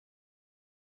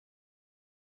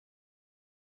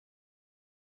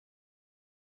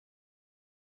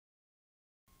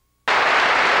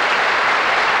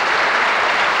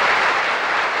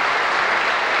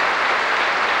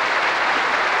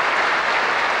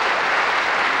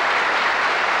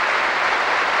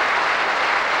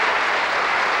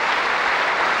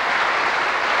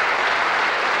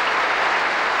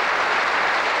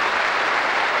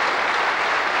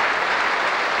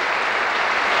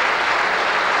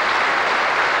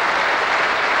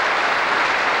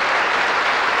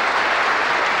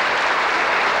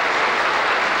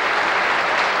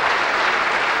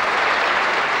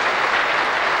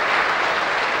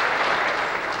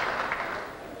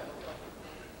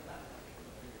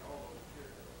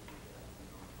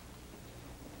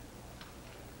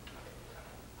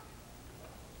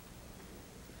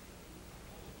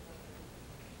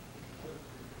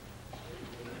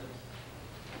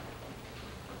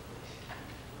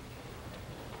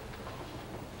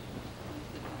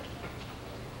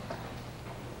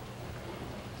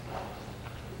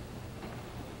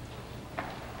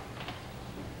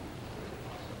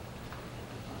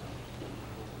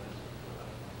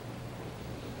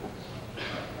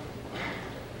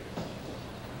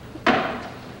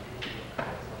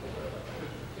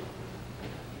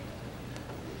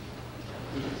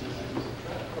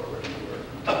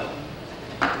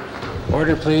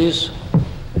Order, please.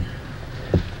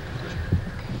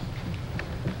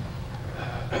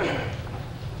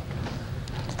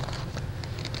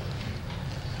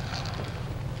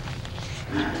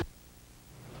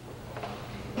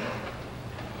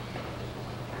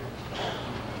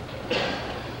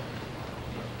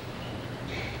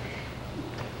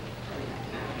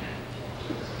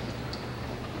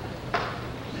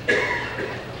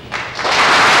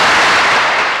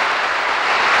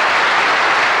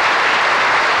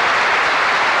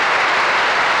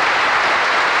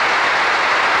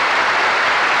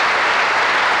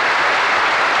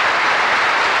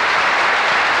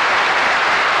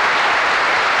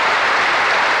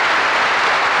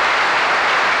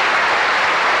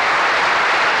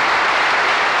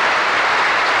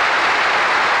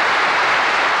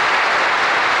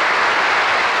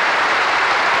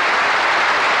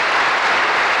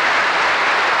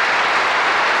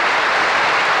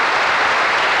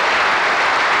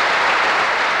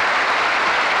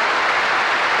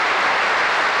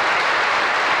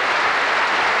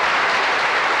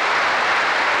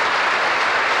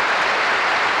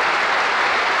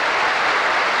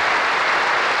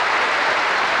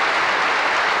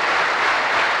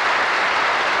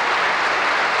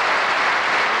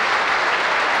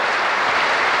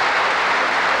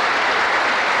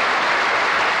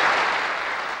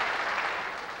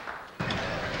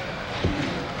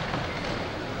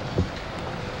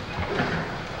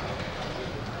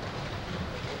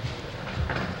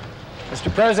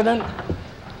 Mr. President,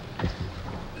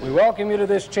 we welcome you to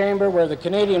this chamber where the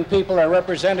Canadian people are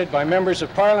represented by members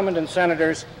of Parliament and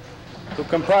senators who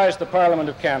comprise the Parliament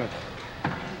of Canada.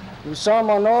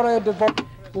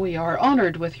 We are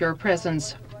honored with your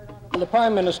presence. The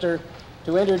Prime Minister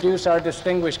to introduce our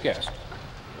distinguished guest.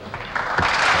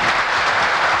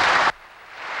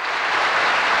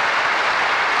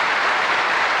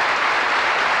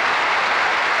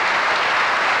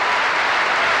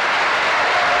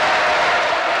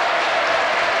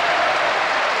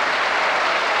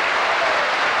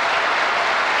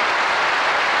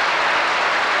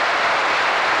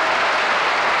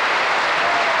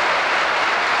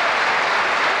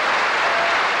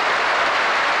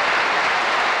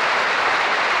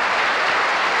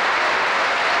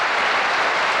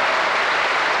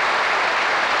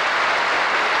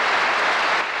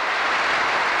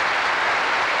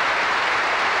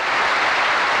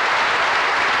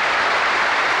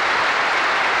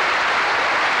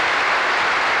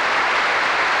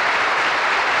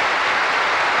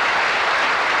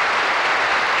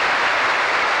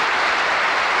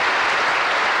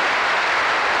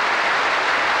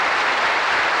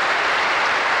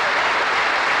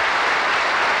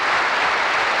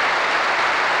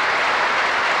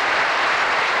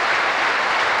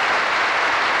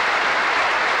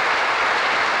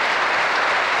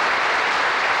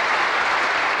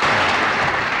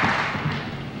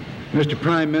 Mr.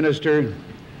 Prime Minister,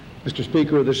 Mr.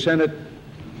 Speaker of the Senate,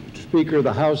 Mr. Speaker of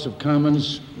the House of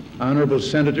Commons, honorable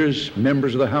senators,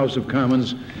 members of the House of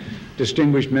Commons,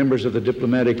 distinguished members of the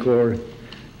Diplomatic Corps,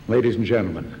 ladies and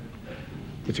gentlemen.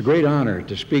 It's a great honor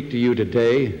to speak to you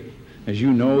today. As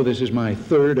you know, this is my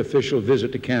third official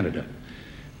visit to Canada.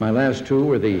 My last two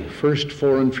were the first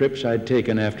foreign trips I'd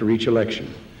taken after each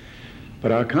election.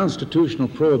 But our constitutional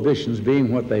prohibitions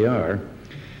being what they are,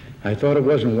 I thought it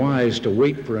wasn't wise to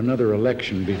wait for another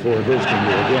election before visiting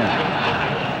you again.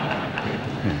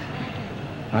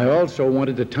 I also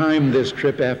wanted to time this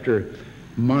trip after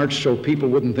March so people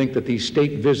wouldn't think that these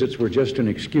state visits were just an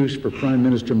excuse for Prime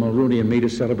Minister Mulroney and me to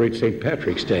celebrate St.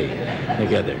 Patrick's Day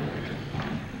together.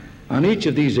 On each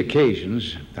of these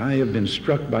occasions, I have been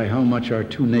struck by how much our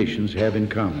two nations have in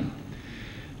common.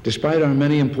 Despite our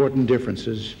many important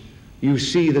differences, you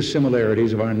see the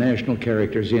similarities of our national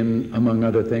characters in, among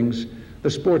other things,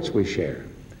 the sports we share.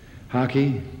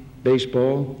 Hockey,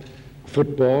 baseball,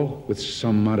 football, with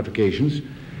some modifications,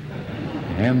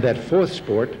 and that fourth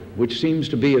sport, which seems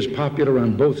to be as popular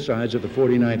on both sides of the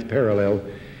 49th parallel,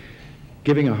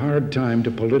 giving a hard time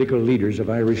to political leaders of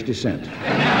Irish descent.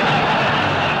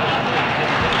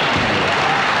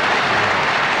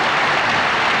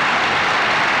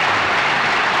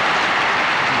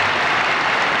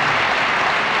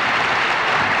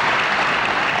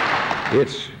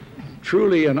 It's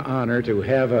truly an honor to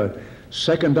have a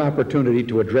second opportunity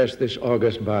to address this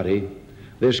august body,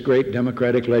 this great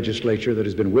democratic legislature that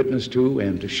has been witness to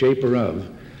and to shaper of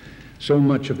so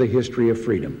much of the history of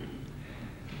freedom.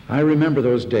 I remember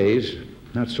those days,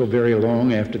 not so very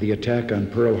long after the attack on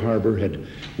Pearl Harbor had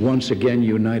once again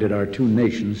united our two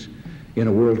nations in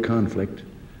a world conflict,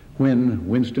 when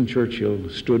Winston Churchill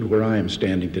stood where I am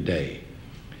standing today.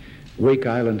 Wake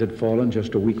Island had fallen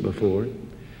just a week before.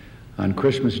 On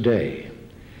Christmas Day,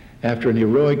 after an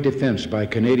heroic defense by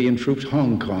Canadian troops,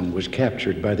 Hong Kong was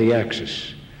captured by the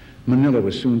Axis. Manila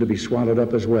was soon to be swallowed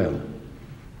up as well.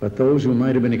 But those who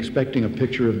might have been expecting a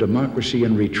picture of democracy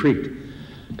and retreat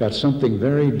got something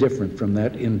very different from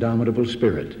that indomitable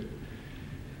spirit.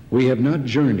 We have not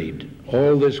journeyed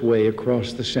all this way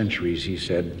across the centuries, he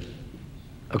said,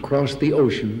 across the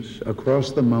oceans,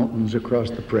 across the mountains,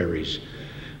 across the prairies,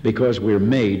 because we're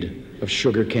made of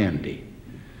sugar candy.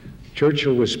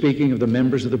 Churchill was speaking of the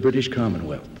members of the British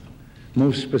Commonwealth,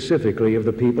 most specifically of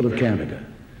the people of Canada.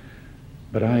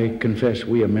 But I confess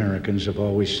we Americans have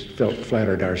always felt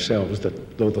flattered ourselves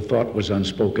that though the thought was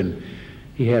unspoken,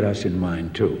 he had us in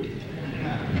mind too.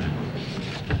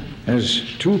 As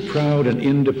two proud and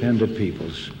independent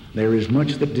peoples, there is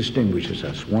much that distinguishes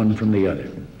us one from the other.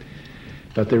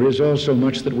 But there is also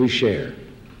much that we share.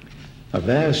 A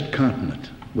vast continent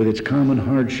with its common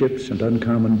hardships and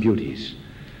uncommon beauties,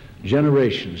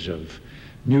 generations of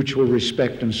mutual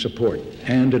respect and support,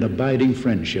 and an abiding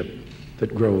friendship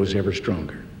that grows ever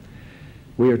stronger.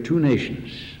 We are two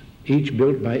nations, each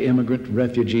built by immigrant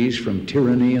refugees from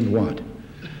tyranny and want,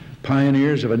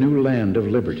 pioneers of a new land of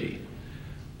liberty,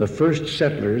 the first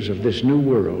settlers of this new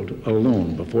world,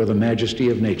 alone before the majesty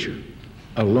of nature,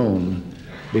 alone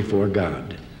before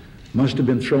God, must have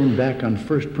been thrown back on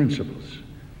first principles,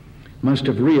 must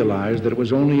have realized that it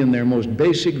was only in their most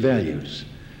basic values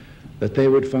that they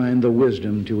would find the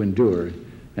wisdom to endure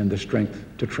and the strength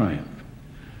to triumph.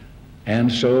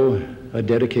 And so a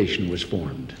dedication was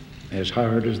formed, as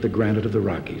hard as the granite of the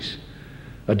Rockies,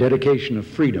 a dedication of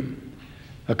freedom,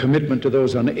 a commitment to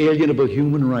those unalienable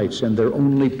human rights and their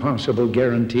only possible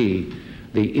guarantee,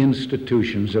 the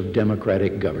institutions of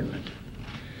democratic government.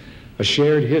 A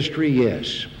shared history,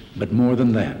 yes, but more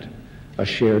than that, a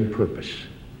shared purpose.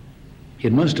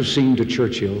 It must have seemed to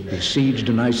Churchill, besieged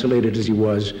and isolated as he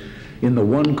was, in the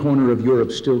one corner of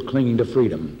Europe still clinging to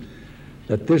freedom,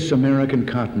 that this American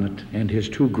continent and his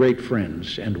two great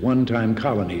friends and one-time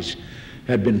colonies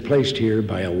had been placed here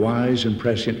by a wise and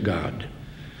prescient God,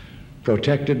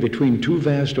 protected between two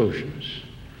vast oceans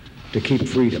to keep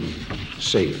freedom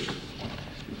safe.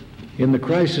 In the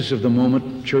crisis of the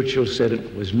moment, Churchill said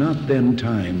it was not then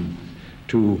time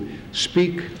to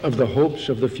speak of the hopes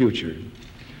of the future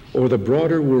or the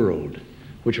broader world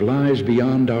which lies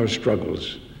beyond our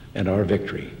struggles and our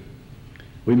victory.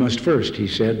 We must first, he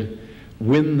said,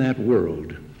 win that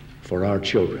world for our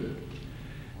children.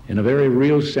 In a very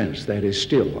real sense, that is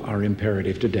still our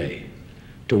imperative today,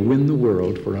 to win the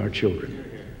world for our children,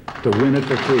 to win it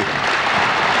for freedom.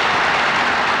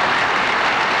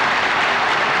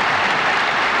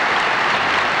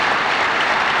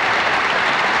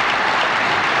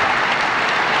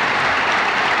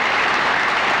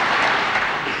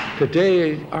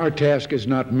 Today, our task is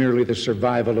not merely the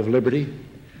survival of liberty,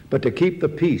 but to keep the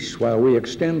peace while we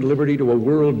extend liberty to a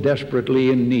world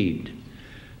desperately in need.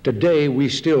 Today, we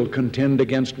still contend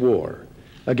against war,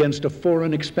 against a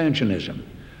foreign expansionism,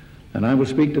 and I will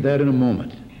speak to that in a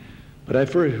moment. But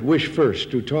I wish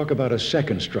first to talk about a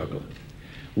second struggle,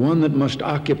 one that must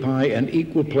occupy an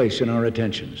equal place in our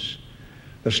attentions,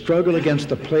 the struggle against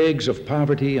the plagues of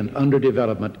poverty and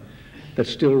underdevelopment that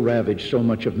still ravage so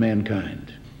much of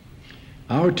mankind.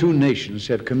 Our two nations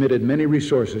have committed many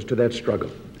resources to that struggle,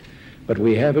 but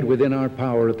we have it within our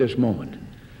power at this moment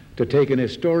to take an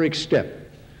historic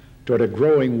step toward a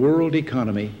growing world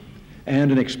economy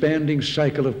and an expanding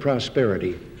cycle of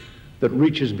prosperity that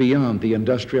reaches beyond the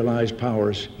industrialized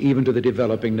powers, even to the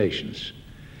developing nations.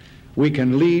 We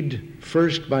can lead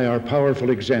first by our powerful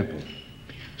example,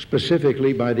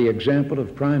 specifically by the example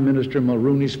of Prime Minister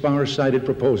Mulroney's far-sighted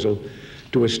proposal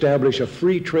to establish a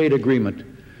free trade agreement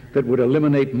that would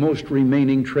eliminate most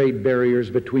remaining trade barriers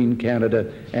between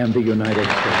Canada and the United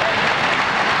States.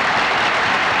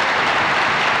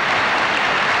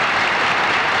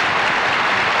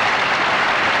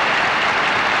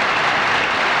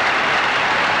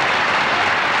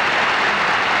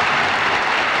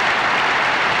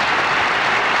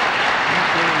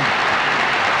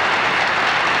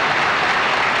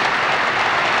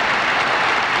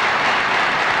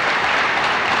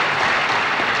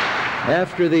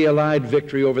 After the Allied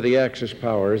victory over the Axis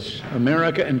powers,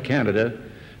 America and Canada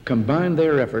combined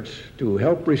their efforts to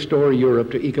help restore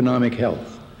Europe to economic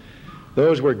health.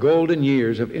 Those were golden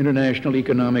years of international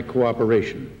economic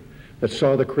cooperation that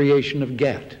saw the creation of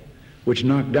GATT, which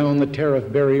knocked down the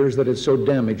tariff barriers that had so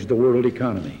damaged the world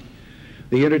economy,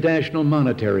 the International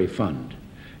Monetary Fund,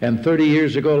 and 30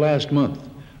 years ago last month,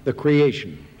 the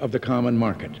creation of the common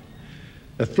market.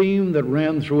 The theme that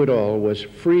ran through it all was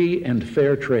free and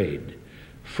fair trade,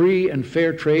 Free and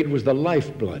fair trade was the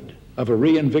lifeblood of a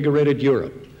reinvigorated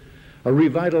Europe, a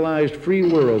revitalized free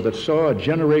world that saw a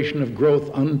generation of growth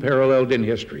unparalleled in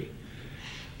history.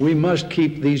 We must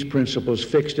keep these principles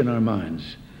fixed in our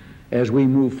minds as we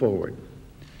move forward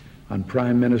on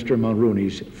Prime Minister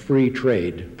Mulroney's free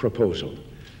trade proposal,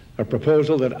 a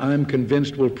proposal that I'm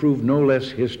convinced will prove no less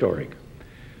historic.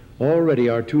 Already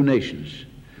our two nations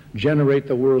generate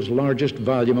the world's largest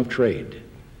volume of trade.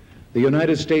 The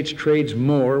United States trades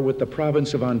more with the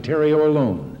province of Ontario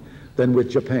alone than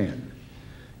with Japan.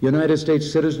 United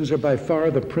States citizens are by far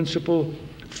the principal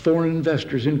foreign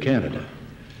investors in Canada,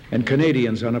 and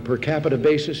Canadians on a per capita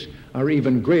basis are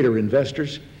even greater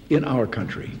investors in our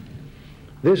country.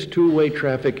 This two-way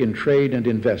traffic in trade and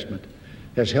investment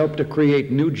has helped to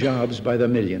create new jobs by the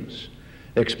millions,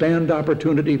 expand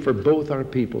opportunity for both our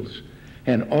peoples,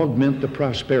 and augment the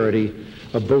prosperity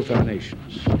of both our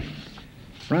nations.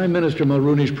 Prime Minister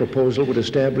Mulroney's proposal would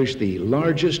establish the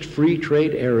largest free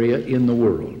trade area in the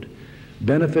world,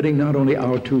 benefiting not only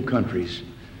our two countries,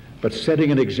 but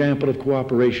setting an example of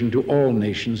cooperation to all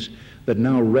nations that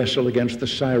now wrestle against the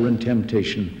siren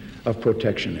temptation of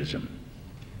protectionism.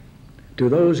 To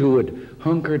those who would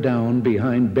hunker down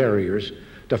behind barriers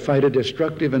to fight a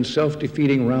destructive and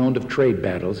self-defeating round of trade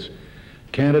battles,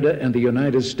 Canada and the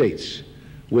United States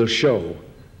will show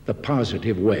the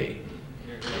positive way.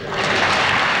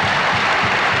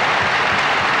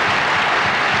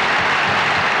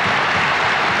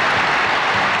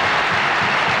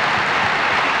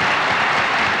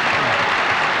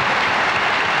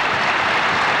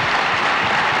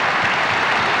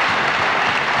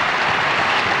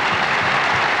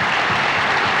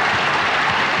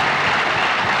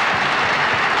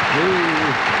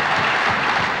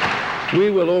 We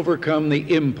will overcome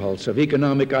the impulse of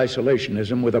economic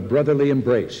isolationism with a brotherly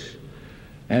embrace,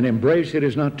 an embrace it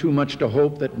is not too much to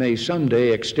hope that may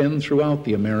someday extend throughout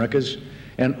the Americas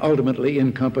and ultimately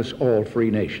encompass all free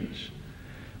nations.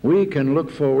 We can look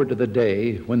forward to the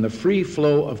day when the free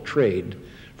flow of trade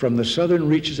from the southern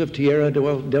reaches of Tierra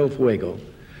del Fuego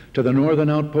to the northern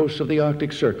outposts of the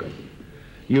Arctic Circle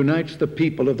unites the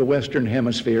people of the Western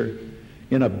Hemisphere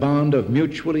in a bond of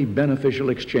mutually beneficial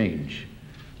exchange,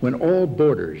 when all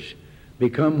borders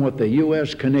become what the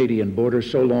U.S.-Canadian border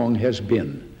so long has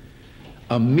been,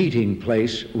 a meeting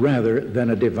place rather than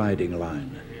a dividing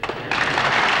line.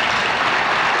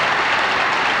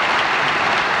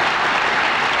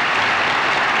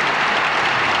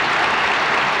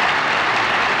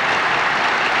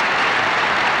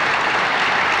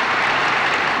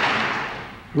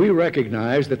 We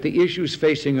recognize that the issues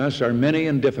facing us are many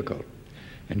and difficult.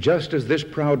 And just as this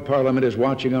proud Parliament is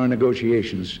watching our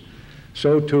negotiations,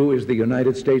 so too is the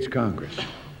United States Congress.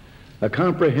 A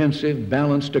comprehensive,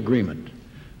 balanced agreement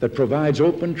that provides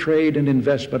open trade and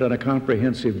investment on a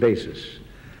comprehensive basis,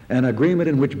 an agreement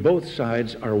in which both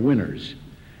sides are winners.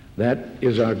 That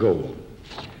is our goal.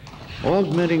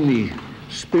 Augmenting the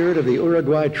spirit of the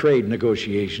Uruguay trade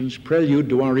negotiations, prelude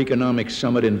to our economic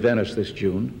summit in Venice this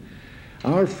June,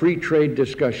 our free trade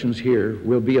discussions here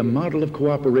will be a model of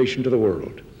cooperation to the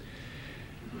world.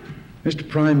 Mr.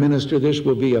 Prime Minister, this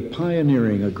will be a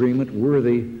pioneering agreement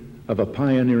worthy of a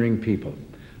pioneering people,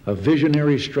 a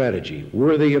visionary strategy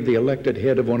worthy of the elected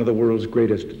head of one of the world's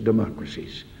greatest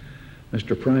democracies.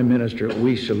 Mr. Prime Minister,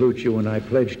 we salute you, and I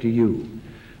pledge to you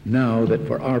now that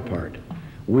for our part,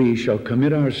 we shall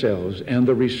commit ourselves and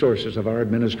the resources of our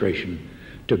administration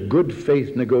to good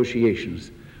faith negotiations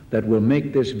that will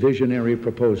make this visionary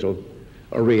proposal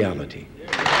a reality.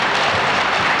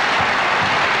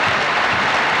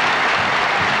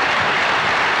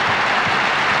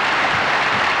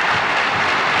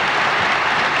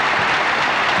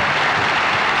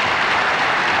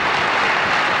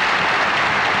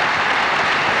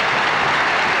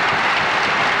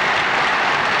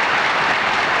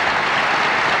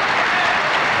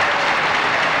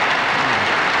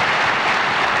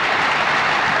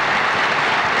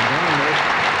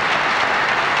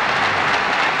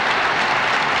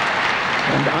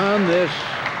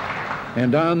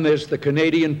 And on this, the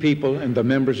Canadian people and the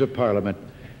members of Parliament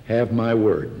have my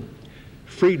word.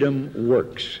 Freedom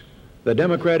works. The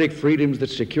democratic freedoms that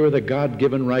secure the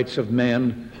God-given rights of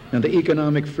man and the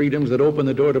economic freedoms that open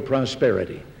the door to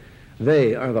prosperity,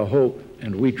 they are the hope,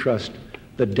 and we trust,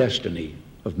 the destiny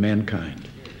of mankind.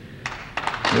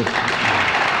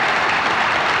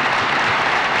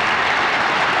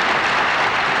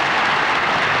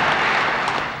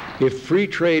 If free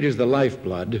trade is the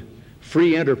lifeblood,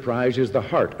 free enterprise is the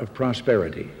heart of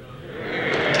prosperity.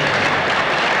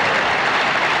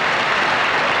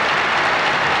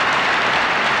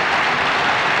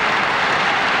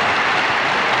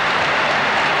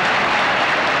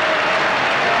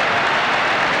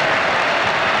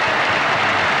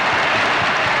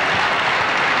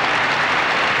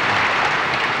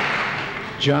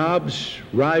 Jobs,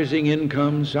 rising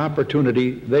incomes, opportunity,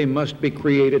 they must be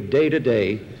created day to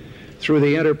day through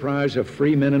the enterprise of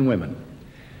free men and women.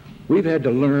 We've had to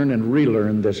learn and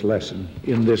relearn this lesson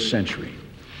in this century.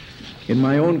 In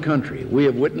my own country, we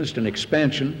have witnessed an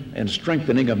expansion and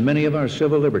strengthening of many of our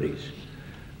civil liberties.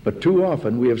 But too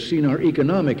often we have seen our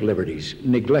economic liberties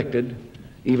neglected,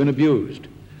 even abused.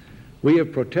 We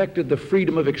have protected the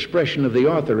freedom of expression of the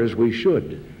author as we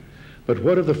should. But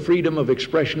what of the freedom of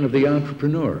expression of the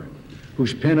entrepreneur,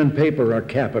 whose pen and paper are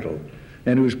capital,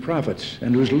 and whose profits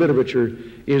and whose literature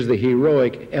is the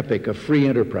heroic epic of free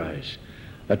enterprise,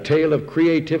 a tale of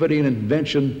creativity and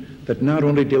invention that not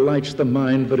only delights the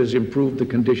mind but has improved the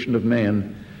condition of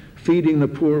man, feeding the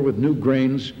poor with new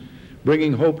grains,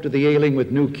 bringing hope to the ailing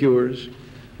with new cures,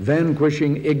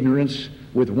 vanquishing ignorance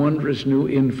with wondrous new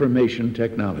information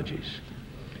technologies.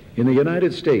 In the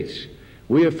United States,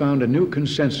 we have found a new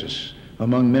consensus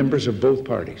among members of both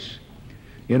parties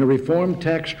in a reformed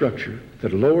tax structure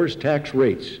that lowers tax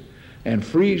rates and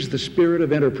frees the spirit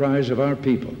of enterprise of our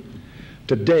people.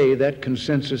 Today, that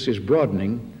consensus is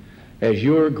broadening as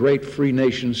your great free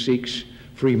nation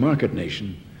free market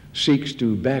nation, seeks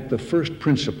to back the first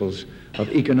principles of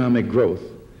economic growth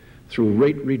through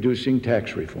rate-reducing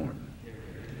tax reform.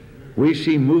 We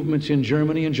see movements in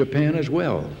Germany and Japan as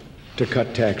well to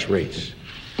cut tax rates.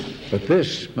 But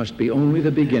this must be only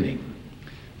the beginning.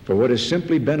 For what is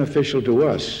simply beneficial to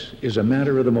us is a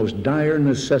matter of the most dire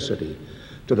necessity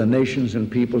to the nations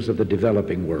and peoples of the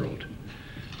developing world.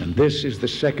 And this is the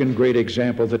second great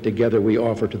example that together we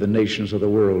offer to the nations of the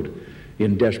world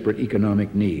in desperate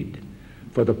economic need.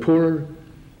 For the poor,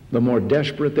 the more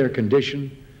desperate their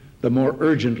condition, the more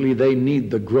urgently they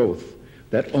need the growth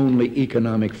that only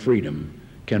economic freedom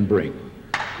can bring.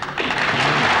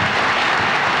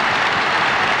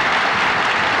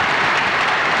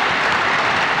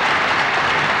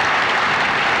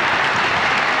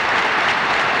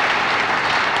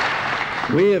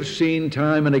 We have seen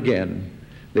time and again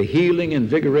the healing,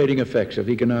 invigorating effects of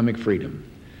economic freedom.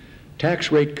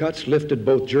 Tax rate cuts lifted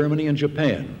both Germany and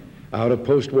Japan out of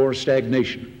post-war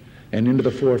stagnation and into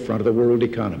the forefront of the world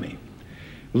economy.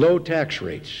 Low tax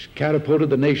rates catapulted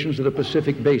the nations of the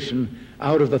Pacific Basin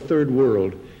out of the third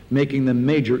world, making them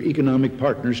major economic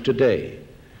partners today.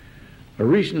 A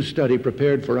recent study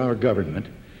prepared for our government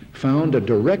found a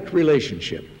direct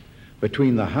relationship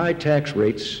between the high tax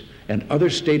rates and other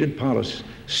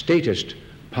statist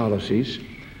policies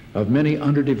of many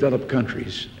underdeveloped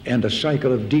countries and a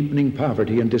cycle of deepening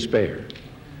poverty and despair.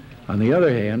 On the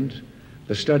other hand,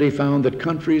 the study found that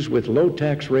countries with low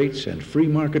tax rates and free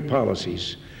market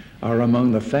policies are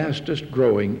among the fastest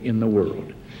growing in the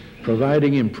world,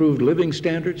 providing improved living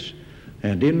standards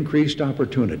and increased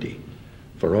opportunity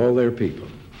for all their people.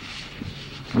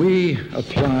 We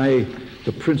apply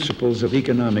the principles of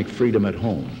economic freedom at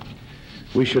home.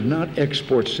 We should not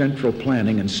export central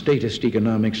planning and statist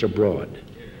economics abroad.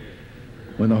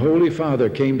 When the Holy Father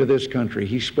came to this country,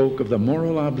 he spoke of the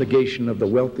moral obligation of the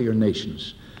wealthier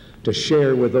nations to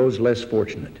share with those less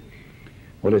fortunate.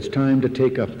 Well, it's time to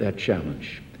take up that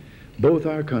challenge. Both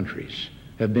our countries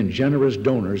have been generous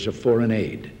donors of foreign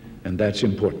aid, and that's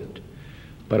important.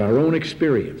 But our own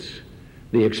experience,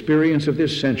 the experience of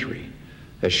this century,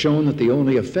 has shown that the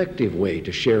only effective way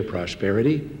to share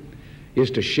prosperity is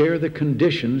to share the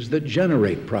conditions that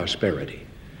generate prosperity.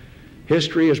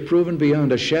 History has proven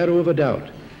beyond a shadow of a doubt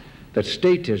that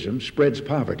statism spreads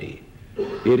poverty.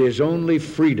 It is only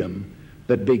freedom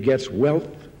that begets wealth,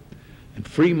 and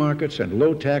free markets and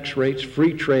low tax rates,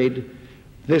 free trade.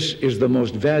 This is the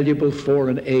most valuable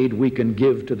foreign aid we can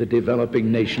give to the developing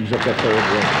nations of the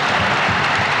third world.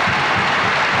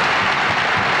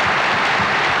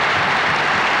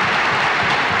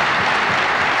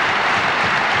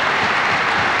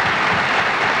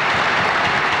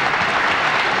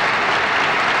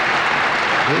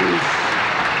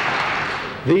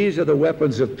 These are the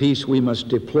weapons of peace we must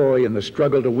deploy in the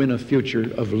struggle to win a future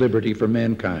of liberty for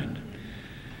mankind.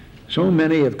 So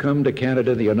many have come to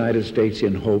Canada and the United States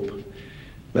in hope.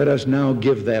 Let us now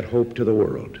give that hope to the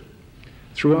world.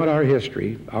 Throughout our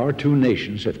history, our two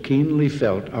nations have keenly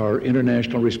felt our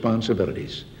international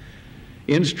responsibilities.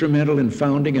 Instrumental in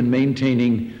founding and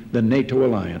maintaining the NATO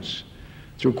alliance,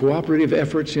 through cooperative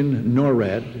efforts in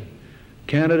NORAD,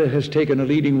 Canada has taken a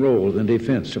leading role in the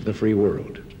defense of the free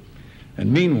world.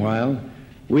 And meanwhile,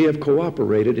 we have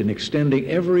cooperated in extending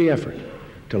every effort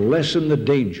to lessen the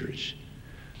dangers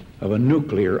of a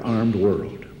nuclear-armed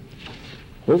world.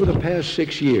 Over the past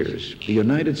 6 years, the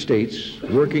United States,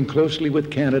 working closely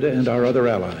with Canada and our other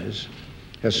allies,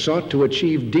 has sought to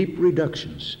achieve deep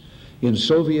reductions in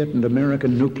Soviet and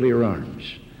American nuclear arms.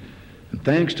 And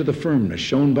thanks to the firmness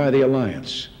shown by the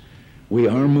alliance, we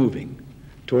are moving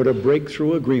toward a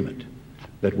breakthrough agreement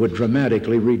that would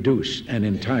dramatically reduce an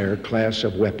entire class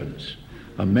of weapons,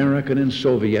 American and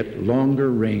Soviet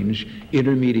longer-range,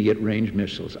 intermediate-range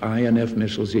missiles, INF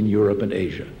missiles in Europe and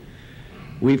Asia.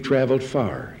 We've traveled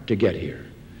far to get here,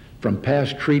 from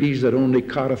past treaties that only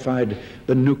codified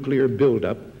the nuclear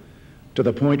buildup to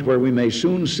the point where we may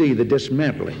soon see the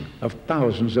dismantling of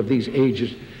thousands of these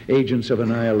agents of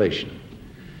annihilation.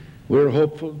 We're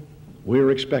hopeful,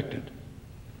 we're expectant,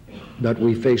 but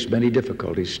we face many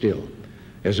difficulties still.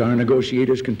 As our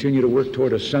negotiators continue to work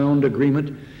toward a sound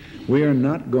agreement, we are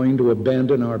not going to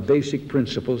abandon our basic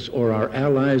principles or our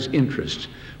allies' interests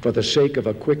for the sake of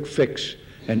a quick fix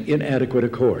and inadequate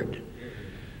accord.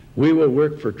 We will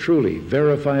work for truly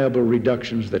verifiable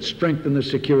reductions that strengthen the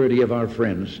security of our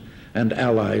friends and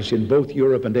allies in both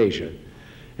Europe and Asia,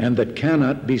 and that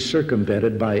cannot be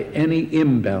circumvented by any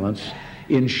imbalance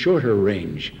in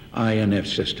shorter-range INF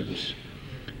systems.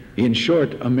 In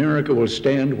short, America will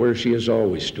stand where she has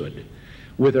always stood,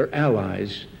 with her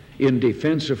allies in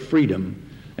defense of freedom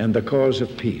and the cause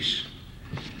of peace.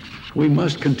 We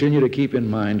must continue to keep in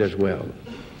mind as well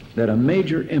that a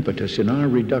major impetus in our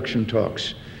reduction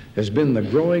talks has been the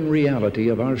growing reality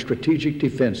of our Strategic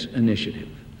Defense Initiative.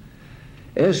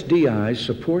 SDI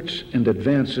supports and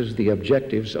advances the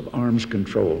objectives of arms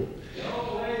control,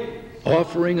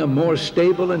 offering a more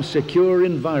stable and secure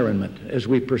environment as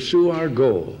we pursue our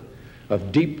goal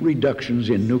of deep reductions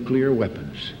in nuclear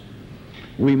weapons.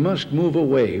 We must move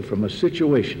away from a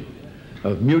situation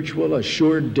of mutual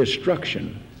assured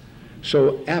destruction,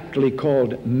 so aptly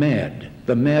called MAD,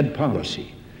 the MAD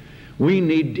policy. We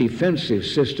need defensive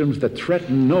systems that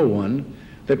threaten no one,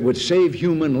 that would save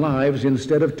human lives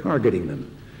instead of targeting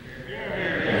them.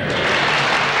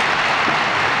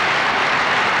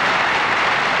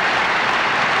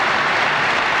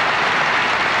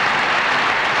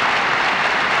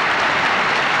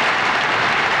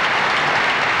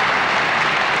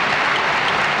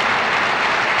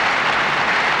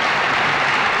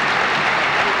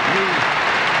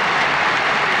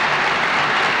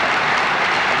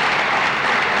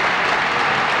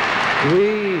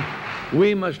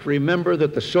 We must remember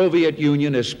that the Soviet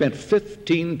Union has spent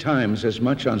 15 times as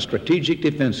much on strategic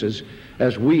defenses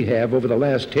as we have over the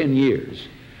last 10 years,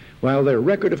 while their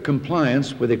record of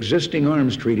compliance with existing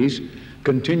arms treaties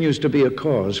continues to be a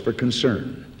cause for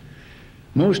concern.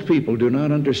 Most people do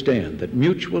not understand that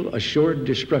mutual assured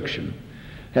destruction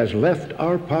has left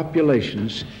our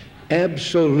populations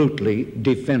absolutely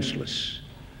defenseless.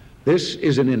 This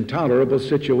is an intolerable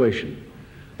situation.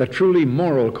 The truly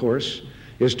moral course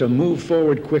is to move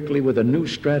forward quickly with a new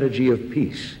strategy of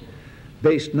peace,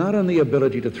 based not on the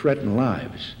ability to threaten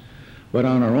lives, but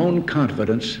on our own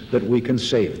confidence that we can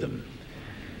save them.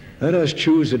 Let us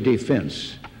choose a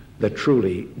defense that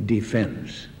truly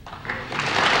defends.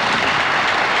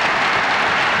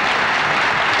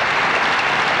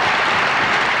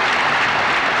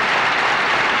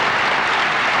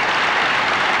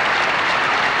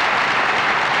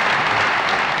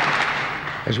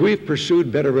 As we've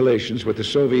pursued better relations with the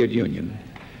Soviet Union,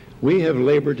 we have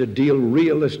labored to deal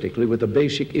realistically with the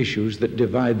basic issues that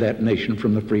divide that nation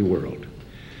from the free world.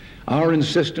 Our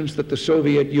insistence that the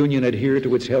Soviet Union adhere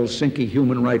to its Helsinki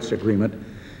Human Rights Agreement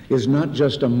is not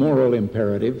just a moral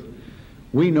imperative.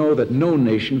 We know that no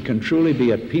nation can truly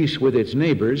be at peace with its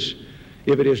neighbors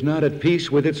if it is not at peace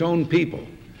with its own people.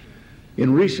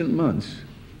 In recent months,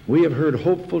 we have heard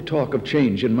hopeful talk of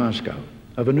change in Moscow,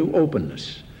 of a new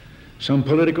openness. Some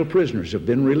political prisoners have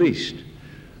been released.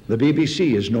 The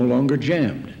BBC is no longer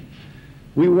jammed.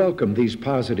 We welcome these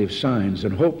positive signs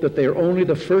and hope that they are only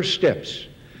the first steps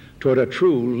toward a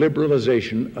true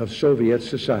liberalization of Soviet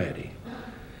society.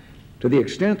 To the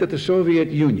extent that the Soviet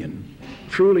Union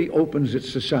truly opens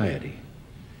its society,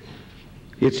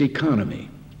 its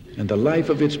economy, and the life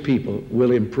of its people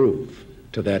will improve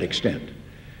to that extent.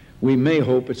 We may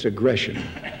hope its aggression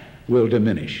will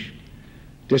diminish.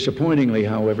 Disappointingly,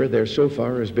 however, there so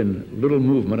far has been little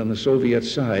movement on the Soviet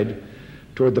side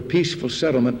toward the peaceful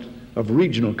settlement of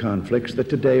regional conflicts that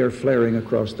today are flaring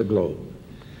across the globe.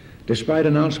 Despite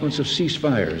announcements of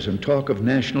ceasefires and talk of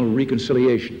national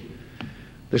reconciliation,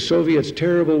 the Soviets'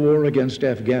 terrible war against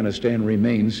Afghanistan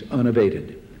remains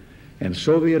unabated, and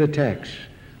Soviet attacks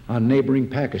on neighboring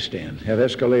Pakistan have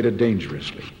escalated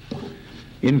dangerously.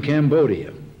 In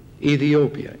Cambodia,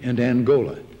 Ethiopia, and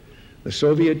Angola, the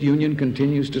Soviet Union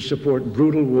continues to support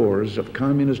brutal wars of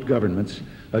communist governments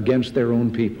against their own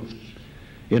people.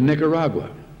 In Nicaragua,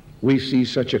 we see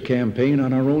such a campaign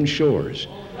on our own shores,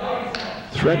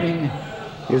 threatening.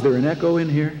 Is there an echo in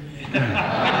here?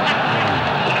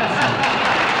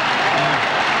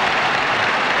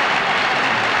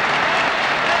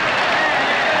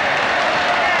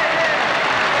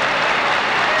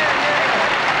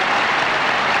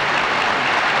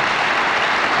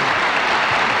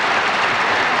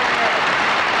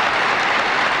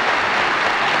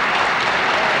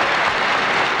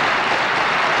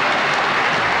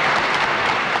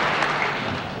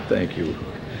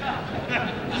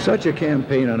 Such a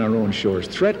campaign on our own shores,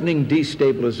 threatening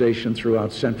destabilization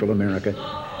throughout Central America.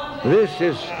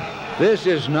 This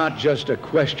is not just a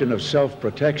question of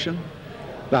self-protection.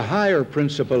 The higher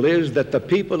principle is that the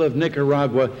people of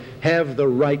Nicaragua have the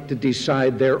right to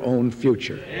decide their own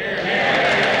future.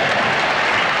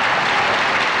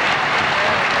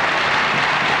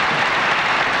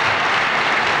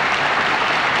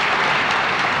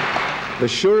 The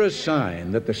surest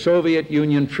sign that the Soviet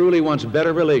Union truly wants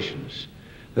better relations,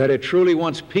 that it truly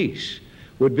wants peace,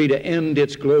 would be to end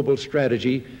its global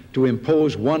strategy to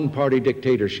impose one-party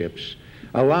dictatorships,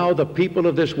 allow the people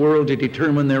of this world to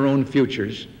determine their own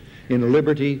futures in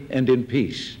liberty and in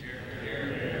peace.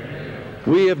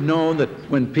 We have known that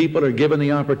when people are given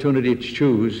the opportunity to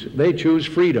choose, they choose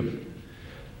freedom.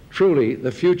 Truly,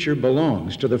 the future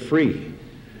belongs to the free.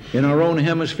 In our own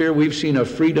hemisphere, we've seen a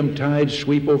freedom tide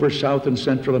sweep over South and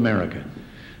Central America.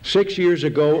 6 years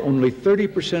ago, only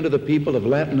 30% of the people of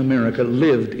Latin America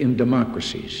lived in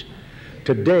democracies.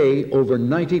 Today, over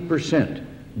 90%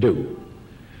 do.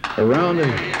 Around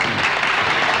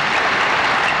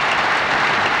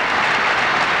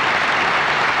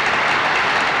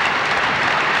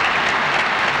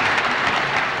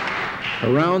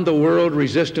the world,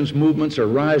 resistance movements are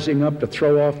rising up to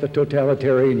throw off the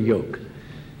totalitarian yoke.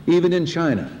 Even in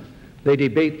China, they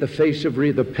debate the pace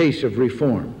of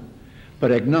reform,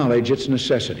 but acknowledge its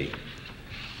necessity.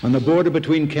 On the border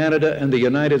between Canada and the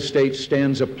United States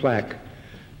stands a plaque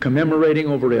commemorating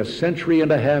over a century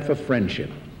and a half of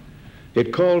friendship.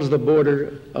 It calls the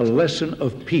border a lesson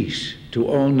of peace to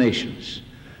all nations.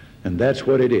 And that's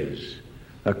what it is,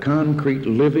 a concrete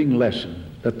living lesson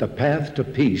that the path to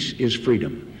peace is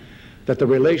freedom, that the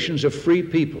relations of free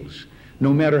peoples,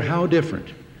 no matter how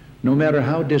different, no matter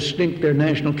how distinct their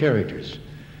national characters,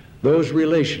 those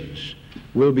relations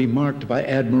will be marked by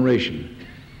admiration,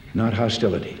 not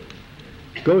hostility.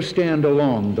 Go stand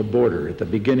along the border at the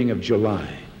beginning of July.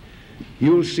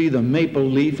 You'll see the maple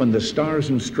leaf and the stars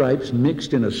and stripes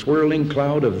mixed in a swirling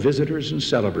cloud of visitors and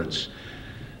celebrants.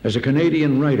 As a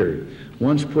Canadian writer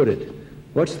once put it,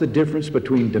 what's the difference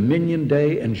between Dominion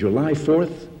Day and July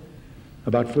 4th?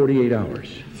 About 48 hours.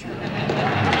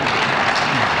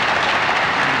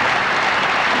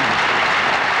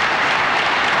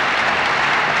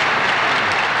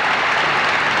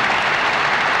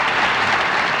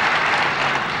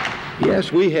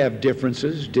 Yes, we have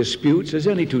differences, disputes, as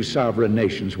any two sovereign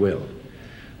nations will,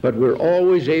 but we're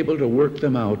always able to work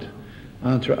them out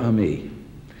entre amis.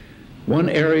 One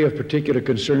area of particular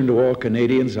concern to all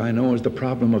Canadians, I know, is the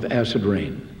problem of acid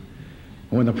rain.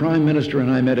 When the Prime Minister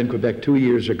and I met in Quebec 2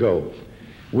 years ago,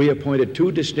 we appointed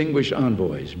two distinguished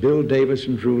envoys, Bill Davis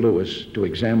and Drew Lewis, to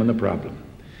examine the problem.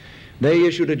 They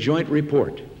issued a joint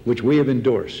report, which we have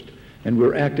endorsed, and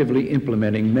we're actively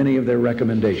implementing many of their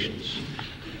recommendations.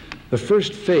 The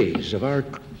first phase of our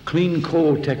clean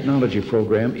coal technology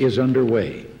program is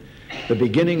underway, the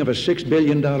beginning of a $6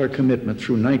 billion commitment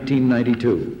through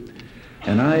 1992.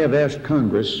 And I have asked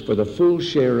Congress for the full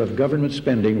share of government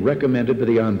spending recommended by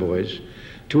the envoys,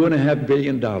 $2.5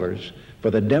 billion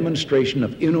for the demonstration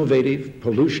of innovative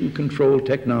pollution control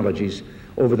technologies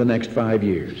over the next 5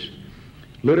 years.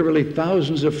 Literally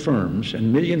thousands of firms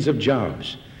and millions of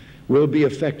jobs will be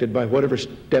affected by whatever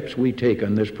steps we take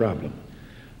on this problem.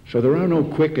 So there are no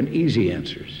quick and easy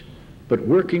answers, but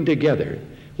working together,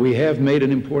 we have made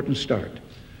an important start.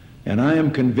 And I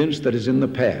am convinced that as in the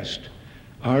past,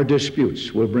 our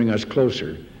disputes will bring us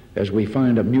closer as we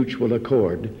find a mutual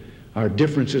accord. Our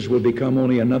differences will become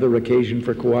only another occasion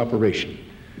for cooperation.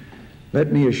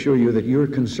 Let me assure you that your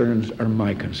concerns are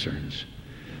my concerns.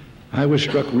 I was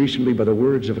struck recently by the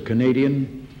words of a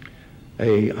Canadian,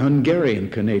 a Hungarian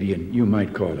Canadian, you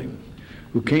might call him,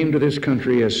 who came to this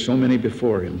country, as so many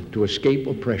before him, to escape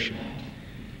oppression.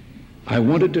 I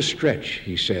wanted to stretch,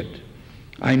 he said.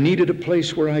 I needed a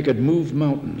place where I could move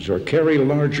mountains or carry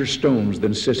larger stones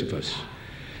than Sisyphus.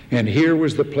 And here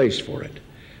was the place for it.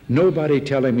 Nobody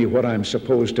telling me what I'm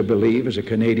supposed to believe as a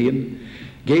Canadian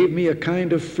gave me a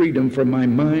kind of freedom from my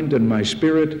mind and my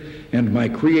spirit and my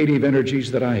creative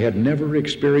energies that I had never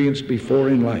experienced before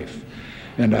in life.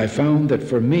 And I found that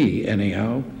for me,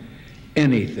 anyhow,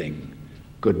 anything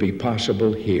could be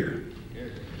possible here.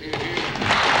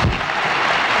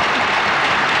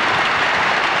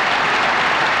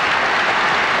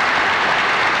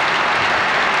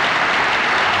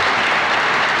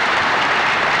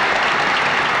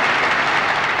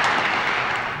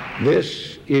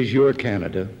 This is your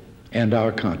Canada and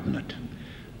our continent.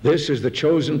 This is the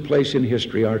chosen place in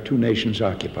history our two nations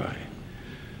occupy,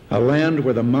 a land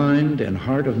where the mind and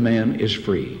heart of man is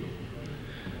free,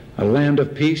 a land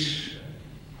of peace,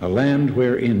 a land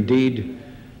where indeed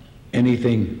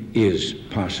anything is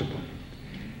possible.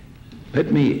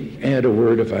 Let me add a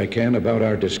word, if I can, about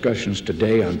our discussions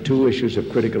today on two issues of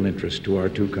critical interest to our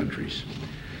two countries.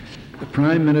 The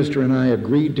Prime Minister and I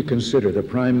agreed to consider the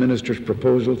Prime Minister's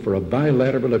proposal for a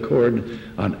bilateral accord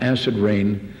on acid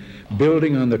rain,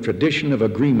 building on the tradition of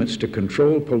agreements to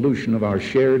control pollution of our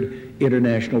shared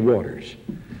international waters.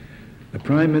 The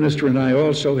Prime Minister and I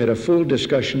also had a full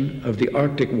discussion of the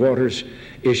Arctic waters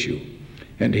issue,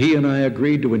 and he and I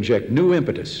agreed to inject new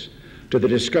impetus to the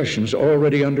discussions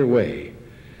already underway.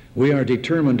 We are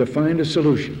determined to find a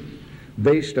solution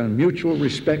based on mutual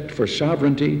respect for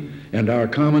sovereignty and our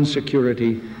common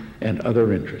security and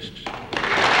other interests.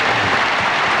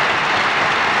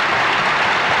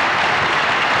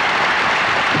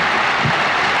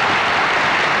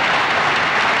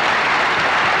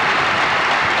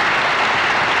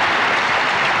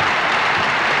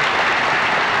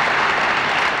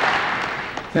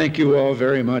 Thank you all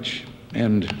very much,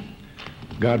 and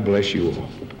God bless you all.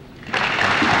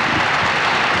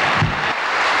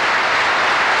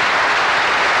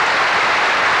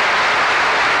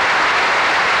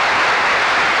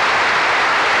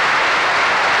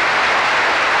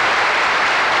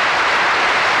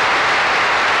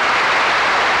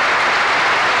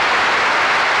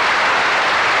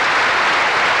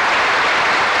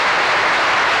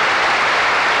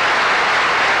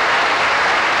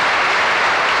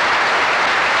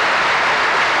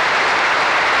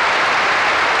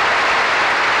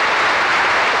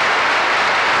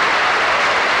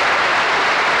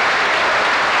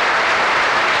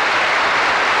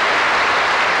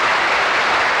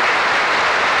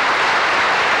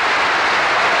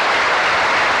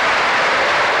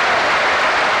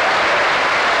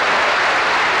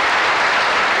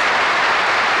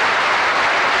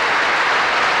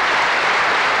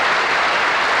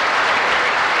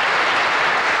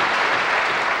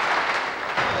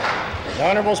 The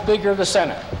Honorable Speaker of the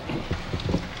Senate.